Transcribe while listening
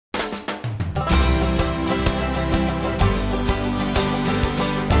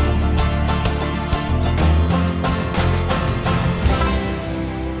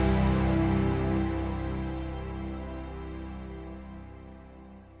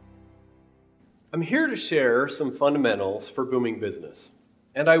I'm here to share some fundamentals for booming business,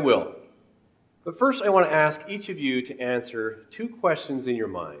 and I will. But first, I want to ask each of you to answer two questions in your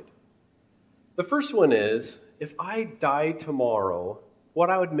mind. The first one is, if I died tomorrow, what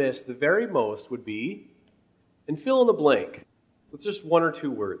I would miss the very most would be, and fill in the blank with just one or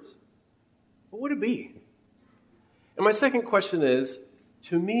two words. What would it be? And my second question is,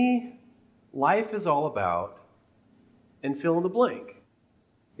 to me, life is all about, and fill in the blank.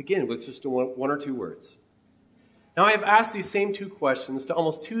 Again, with just one or two words. Now, I have asked these same two questions to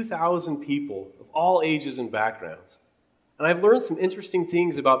almost 2,000 people of all ages and backgrounds. And I've learned some interesting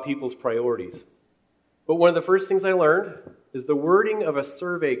things about people's priorities. But one of the first things I learned is the wording of a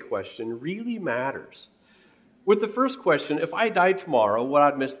survey question really matters. With the first question, if I died tomorrow, what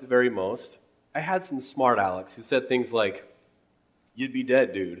I'd miss the very most, I had some smart Alex who said things like, "You'd be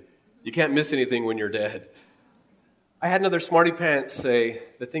dead, dude. You can't miss anything when you're dead." I had another smarty pants say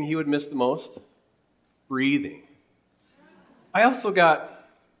the thing he would miss the most, breathing. I also got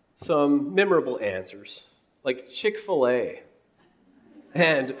some memorable answers, like Chick-fil-A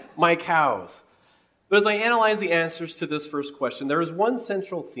and my cows. But as I analyzed the answers to this first question, there was one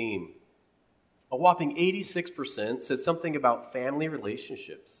central theme. A whopping 86% said something about family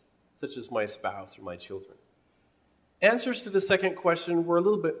relationships, such as my spouse or my children. Answers to the second question were a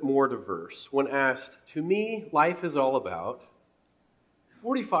little bit more diverse. When asked, to me, life is all about,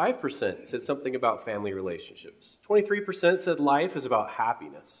 45% said something about family relationships. 23% said life is about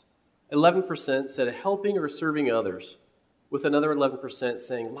happiness. 11% said helping or serving others, with another 11%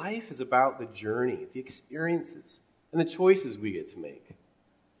 saying life is about the journey, the experiences, and the choices we get to make.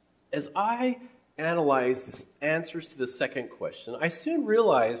 As I analyzed the answers to the second question, I soon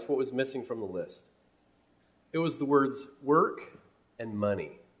realized what was missing from the list. It was the words work and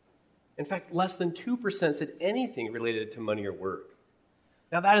money. In fact, less than 2% said anything related to money or work.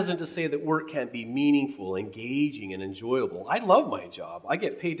 Now, that isn't to say that work can't be meaningful, engaging, and enjoyable. I love my job. I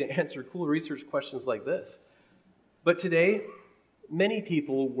get paid to answer cool research questions like this. But today, many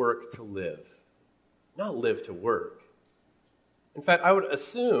people work to live, not live to work. In fact, I would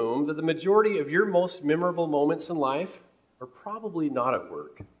assume that the majority of your most memorable moments in life are probably not at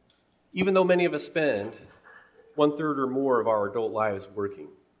work, even though many of us spend 1/3 or more of our adult lives working.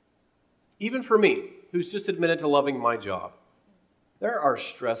 Even for me, who's just admitted to loving my job, there are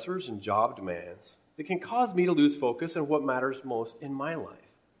stressors and job demands that can cause me to lose focus on what matters most in my life.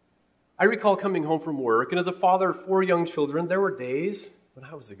 I recall coming home from work, and as a father of 4 young children, there were days when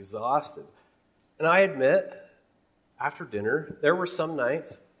I was exhausted. And I admit, after dinner, there were some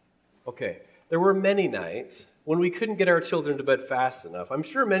nights, there were many nights when we couldn't get our children to bed fast enough. I'm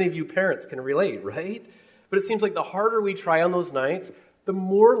sure many of you parents can relate, right? But it seems like the harder we try on those nights, the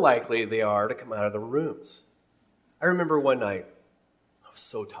more likely they are to come out of their rooms. I remember one night, I was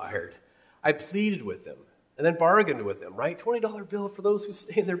so tired. I pleaded with them and then bargained with them, right? $20 bill for those who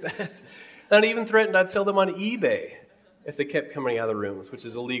stay in their beds. And I even threatened I'd sell them on eBay if they kept coming out of the rooms, which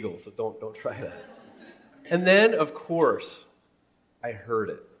is illegal, so don't try that. And then, of course, I heard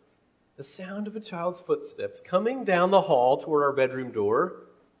it. The sound of a child's footsteps coming down the hall toward our bedroom door.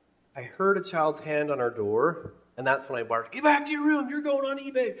 I heard a child's hand on our door, and that's when I barked, "Get back to your room, you're going on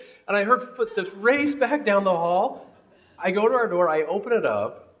eBay." And I heard footsteps race back down the hall. I go to our door, I open it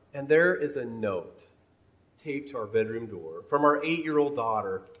up, and there is a note taped to our bedroom door from our 8-year-old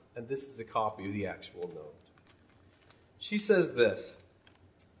daughter, and this is a copy of the actual note. She says this,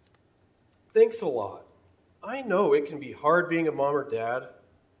 "Thanks a lot. I know it can be hard being a mom or dad,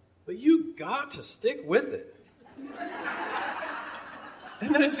 but you got to stick with it."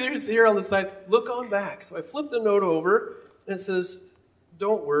 And then it says here on the side, "Look on back." So I flip the note over, and it says,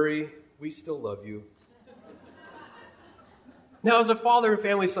 "Don't worry, we still love you." Now, as a father and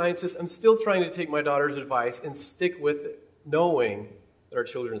family scientist, I'm still trying to take my daughter's advice and stick with it, knowing that our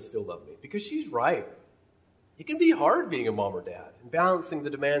children still love me. Because she's right. It can be hard being a mom or dad and balancing the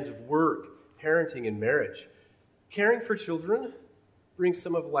demands of work, parenting, and marriage. Caring for children brings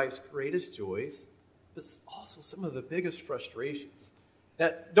some of life's greatest joys, but also some of the biggest frustrations.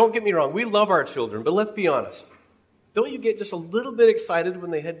 Now, don't get me wrong, we love our children, but let's be honest. Don't you get just a little bit excited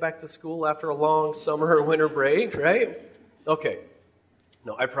when they head back to school after a long summer or winter break, right? Okay.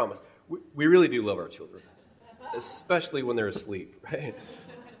 No, I promise. We really do love our children, especially when they're asleep, right?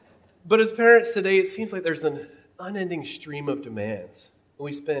 But as parents today, it seems like there's an unending stream of demands, and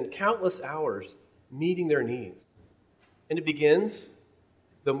we spend countless hours meeting their needs. And it begins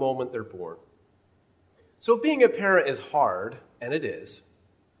the moment they're born. So if being a parent is hard, and it is,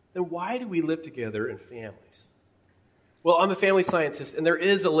 then why do we live together in families? Well, I'm a family scientist, and there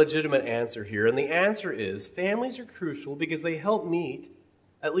is a legitimate answer here. And the answer is families are crucial because they help meet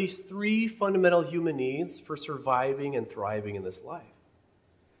at least 3 fundamental human needs for surviving and thriving in this life.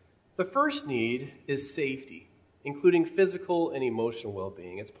 The first need is safety, including physical and emotional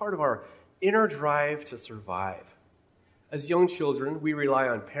well-being. It's part of our inner drive to survive. As young children, we rely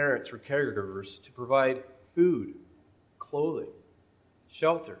on parents or caregivers to provide food, clothing,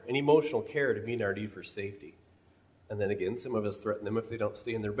 shelter, and emotional care to meet our need for safety. And then again, some of us threaten them if they don't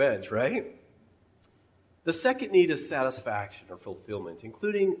stay in their beds, right? The second need is satisfaction or fulfillment,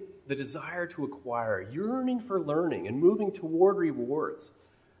 including the desire to acquire, yearning for learning, and moving toward rewards.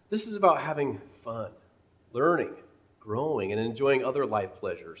 This is about having fun, learning, growing, and enjoying other life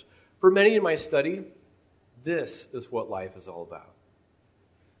pleasures. For many in my study, this is what life is all about.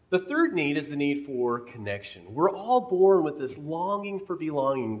 The third need is the need for connection. We're all born with this longing for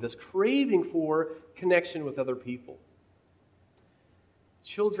belonging, this craving for connection with other people.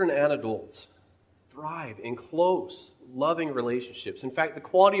 Children and adults thrive in close, loving relationships. In fact, the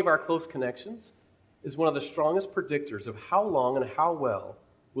quality of our close connections is one of the strongest predictors of how long and how well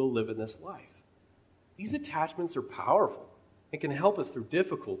we'll live in this life. These attachments are powerful and can help us through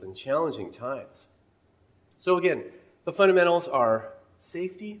difficult and challenging times. So again, the fundamentals are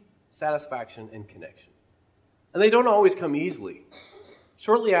safety, satisfaction, and connection. And they don't always come easily.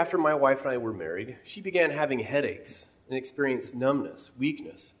 Shortly after my wife and I were married, she began having headaches and experienced numbness,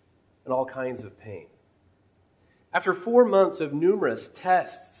 weakness, and all kinds of pain. After 4 months of numerous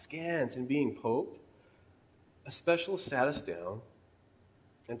tests, scans, and being poked, a specialist sat us down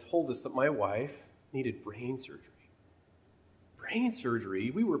and told us that my wife needed brain surgery. Brain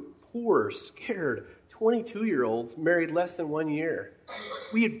surgery? We were poor, scared 22-year-olds married less than 1 year.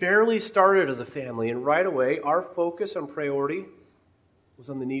 We had barely started as a family, and right away, our focus and priority was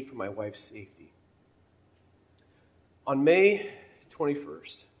on the need for my wife's safety. On May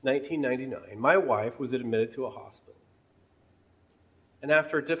 21st, 1999, my wife was admitted to a hospital. And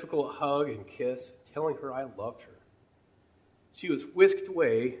after a difficult hug and kiss, telling her I loved her, she was whisked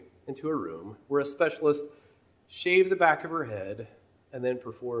away into a room where a specialist shaved the back of her head and then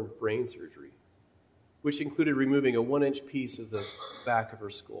performed brain surgery, which included removing a 1-inch piece of the back of her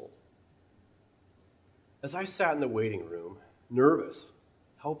skull. As I sat in the waiting room, nervous,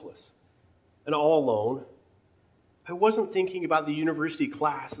 helpless, and all alone, I wasn't thinking about the university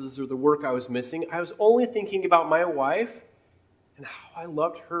classes or the work I was missing. I was only thinking about my wife and how I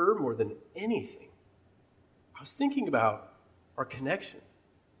loved her more than anything. I was thinking about our connection.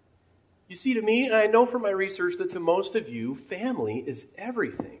 You see, to me, and I know from my research that to most of you, family is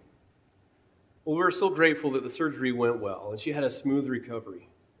everything. Well, we're so grateful that the surgery went well and she had a smooth recovery.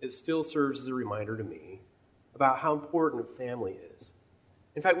 It still serves as a reminder to me about how important family is.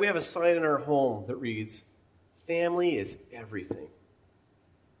 In fact, we have a sign in our home that reads, "Family is everything."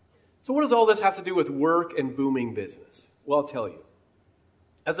 So what does all this have to do with work and booming business? Well, I'll tell you.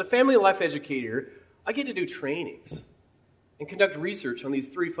 As a family life educator, I get to do trainings and conduct research on these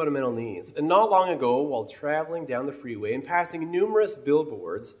 3 fundamental needs. And not long ago, while traveling down the freeway and passing numerous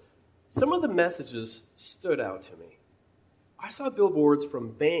billboards, some of the messages stood out to me. I saw billboards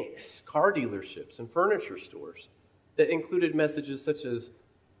from banks, car dealerships, and furniture stores that included messages such as,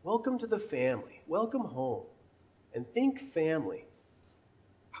 "Welcome to the family," "Welcome home," and "Think family."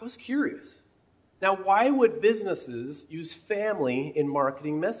 I was curious. Now, why would businesses use family in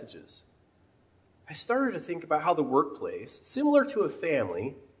marketing messages? I started to think about how the workplace, similar to a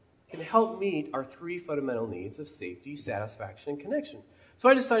family, can help meet our 3 fundamental needs of safety, satisfaction, and connection. So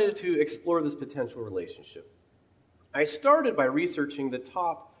I decided to explore this potential relationship. I started by researching the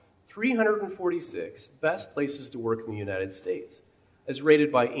top 346 best places to work in the United States, as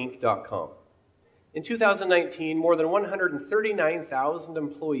rated by Inc.com. In 2019, more than 139,000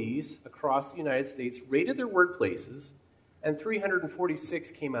 employees across the United States rated their workplaces, and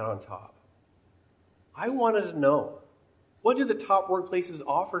 346 came out on top. I wanted to know, what do the top workplaces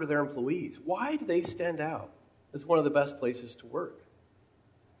offer to their employees? Why do they stand out as one of the best places to work?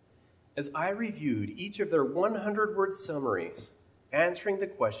 As I reviewed each of their 100-word summaries, answering the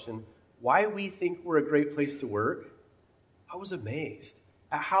question, why we think we're a great place to work, I was amazed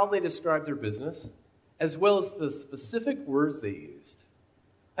at how they described their business, as well as the specific words they used.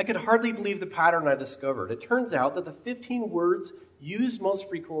 I could hardly believe the pattern I discovered. It turns out that the 15 words used most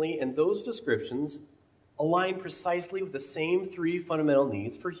frequently in those descriptions align precisely with the same 3 fundamental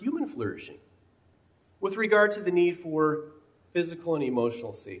needs for human flourishing. With regard to the need for physical and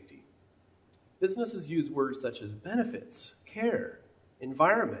emotional safety, businesses use words such as benefits, care,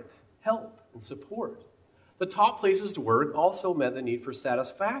 environment, help, and support. The top places to work also met the need for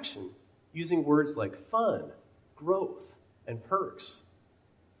satisfaction, using words like fun, growth, and perks.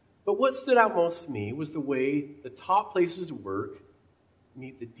 But what stood out most to me was the way the top places to work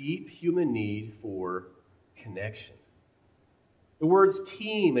meet the deep human need for connection. The words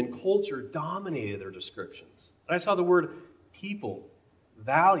team and culture dominated their descriptions. And I saw the word people,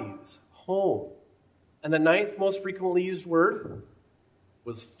 values, home. And the ninth most frequently used word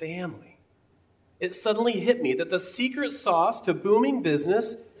was family. It suddenly hit me that the secret sauce to booming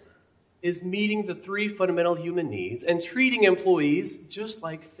business is meeting the three fundamental human needs and treating employees just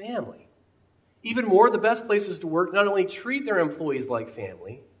like family. Even more, the best places to work not only treat their employees like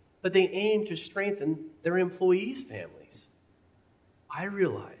family, but they aim to strengthen their employees' families. I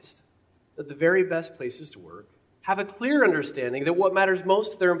realized that the very best places to work have a clear understanding that what matters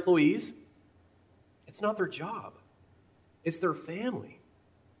most to their employees, it's not their job, it's their family.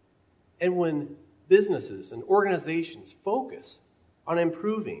 And when businesses and organizations focus on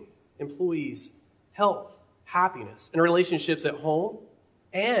improving employees' health, happiness, and relationships at home,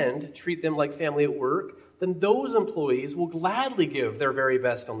 and treat them like family at work, then those employees will gladly give their very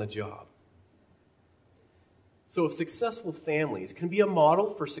best on the job. So if successful families can be a model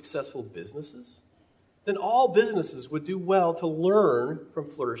for successful businesses, then all businesses would do well to learn from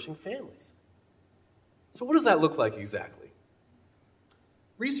flourishing families. So what does that look like exactly?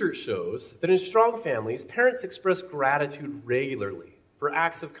 Research shows that in strong families, parents express gratitude regularly for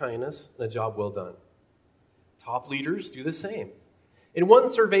acts of kindness and a job well done. Top leaders do the same. In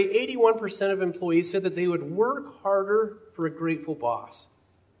one survey, 81% of employees said that they would work harder for a grateful boss,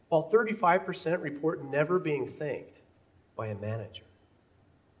 while 35% report never being thanked by a manager.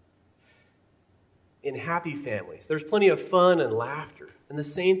 In happy families, there's plenty of fun and laughter, and the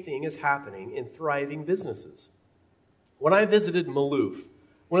same thing is happening in thriving businesses. When I visited Maloof,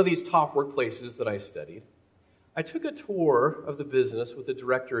 one of these top workplaces that I studied, I took a tour of the business with the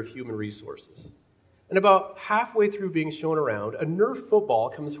director of human resources. And about halfway through being shown around, a Nerf football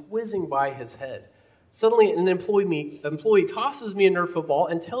comes whizzing by his head. Suddenly, an employee tosses me a Nerf football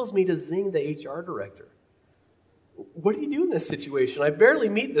and tells me to zing the HR director. What do you do in this situation? I barely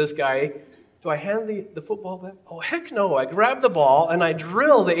meet this guy. Do I hand the football back? Oh, heck no. I grab the ball and I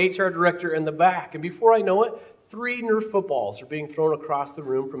drill the HR director in the back. And before I know it, 3 Nerf footballs are being thrown across the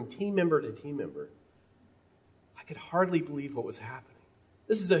room from team member to team member. I could hardly believe what was happening.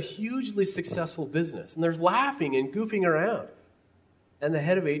 This is a hugely successful business, and there's laughing and goofing around. And the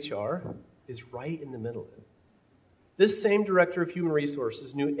head of HR is right in the middle of it. This same director of human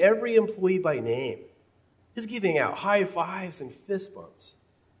resources knew every employee by name. He's giving out high fives and fist bumps.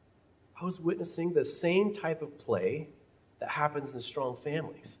 I was witnessing the same type of play that happens in strong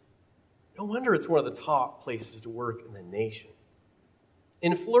families. No wonder it's one of the top places to work in the nation.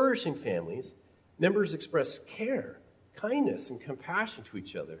 In flourishing families, members express care, kindness, and compassion to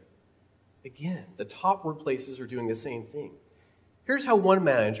each other. Again, the top workplaces are doing the same thing. Here's how one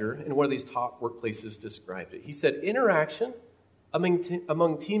manager in one of these top workplaces described it. He said, interaction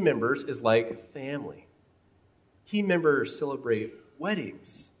among team members is like family. Team members celebrate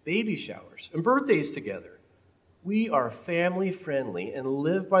weddings, baby showers, and birthdays together. We are family friendly and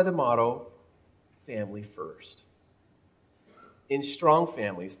live by the motto, family first. In strong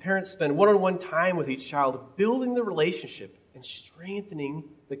families, parents spend one-on-one time with each child, building the relationship and strengthening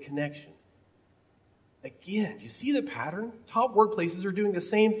the connection. Again, do you see the pattern? Top workplaces are doing the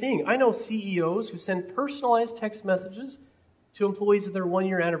same thing. I know CEOs who send personalized text messages to employees at their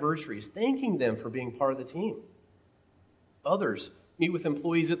 1-year anniversaries, thanking them for being part of the team. Others meet with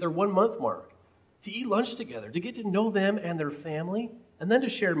employees at their 1-month mark to eat lunch together, to get to know them and their family, and then to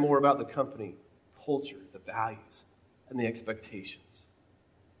share more about the company, culture, the values, and the expectations.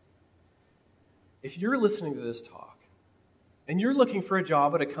 If you're listening to this talk and you're looking for a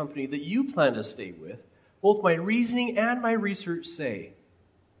job at a company that you plan to stay with, both my reasoning and my research say,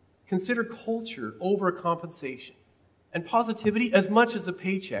 consider culture over compensation and positivity as much as a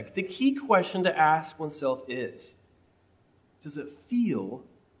paycheck. The key question to ask oneself is, does it feel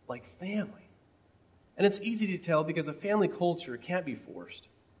like family? And it's easy to tell because a family culture can't be forced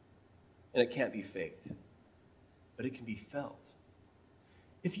and it can't be faked, but it can be felt.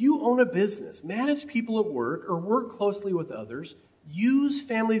 If you own a business, manage people at work, or work closely with others, use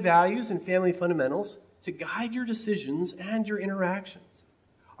family values and family fundamentals to guide your decisions and your interactions.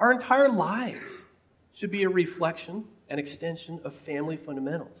 Our entire lives should be a reflection and extension of family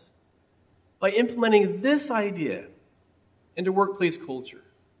fundamentals. By implementing this idea into workplace culture,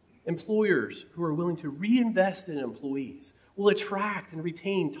 employers who are willing to reinvest in employees will attract and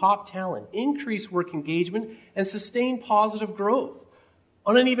retain top talent, increase work engagement, and sustain positive growth.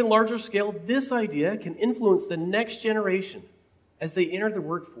 On an even larger scale, this idea can influence the next generation as they enter the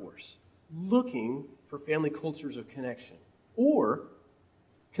workforce, looking for family cultures of connection, or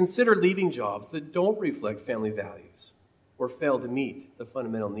consider leaving jobs that don't reflect family values or fail to meet the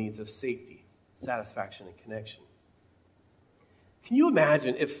fundamental needs of safety, satisfaction, and connection. Can you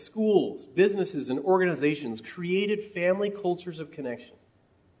imagine if schools, businesses, and organizations created family cultures of connection?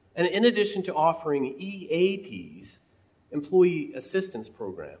 And in addition to offering EAPs, employee assistance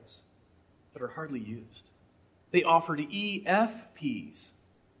programs, that are hardly used, they offered EFPs,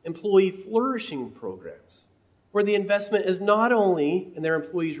 employee flourishing programs, where the investment is not only in their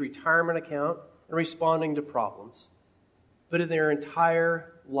employees' retirement account and responding to problems, but in their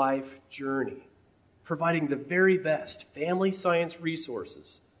entire life journey, providing the very best family science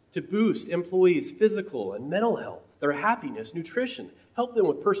resources to boost employees' physical and mental health, their happiness, nutrition, help them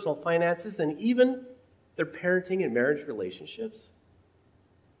with personal finances, and even their parenting and marriage relationships.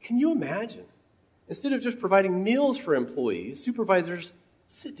 Can you imagine? Instead of just providing meals for employees, supervisors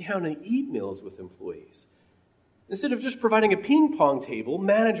sit down and eat meals with employees. Instead of just providing a ping pong table,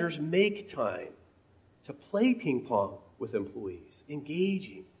 managers make time to play ping pong with employees,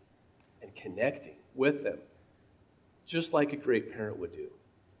 engaging and connecting with them, just like a great parent would do.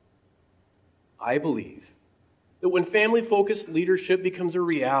 I believe that when family-focused leadership becomes a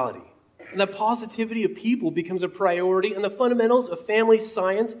reality, and the positivity of people becomes a priority, and the fundamentals of family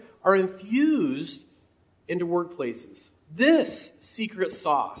science are infused into workplaces, this secret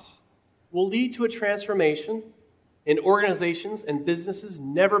sauce will lead to a transformation in organizations and businesses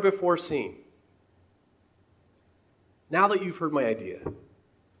never before seen. Now that you've heard my idea,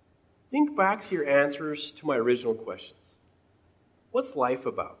 think back to your answers to my original questions. What's life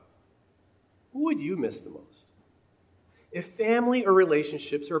about? Who would you miss the most? If family or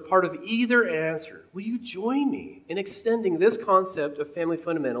relationships are a part of either answer, will you join me in extending this concept of family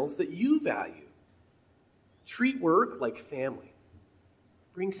fundamentals that you value? Treat work like family.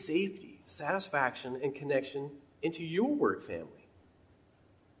 Bring safety, satisfaction, and connection into your work family.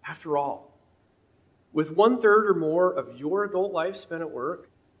 After all, with 1/3 or more of your adult life spent at work,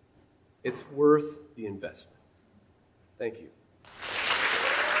 it's worth the investment. Thank you.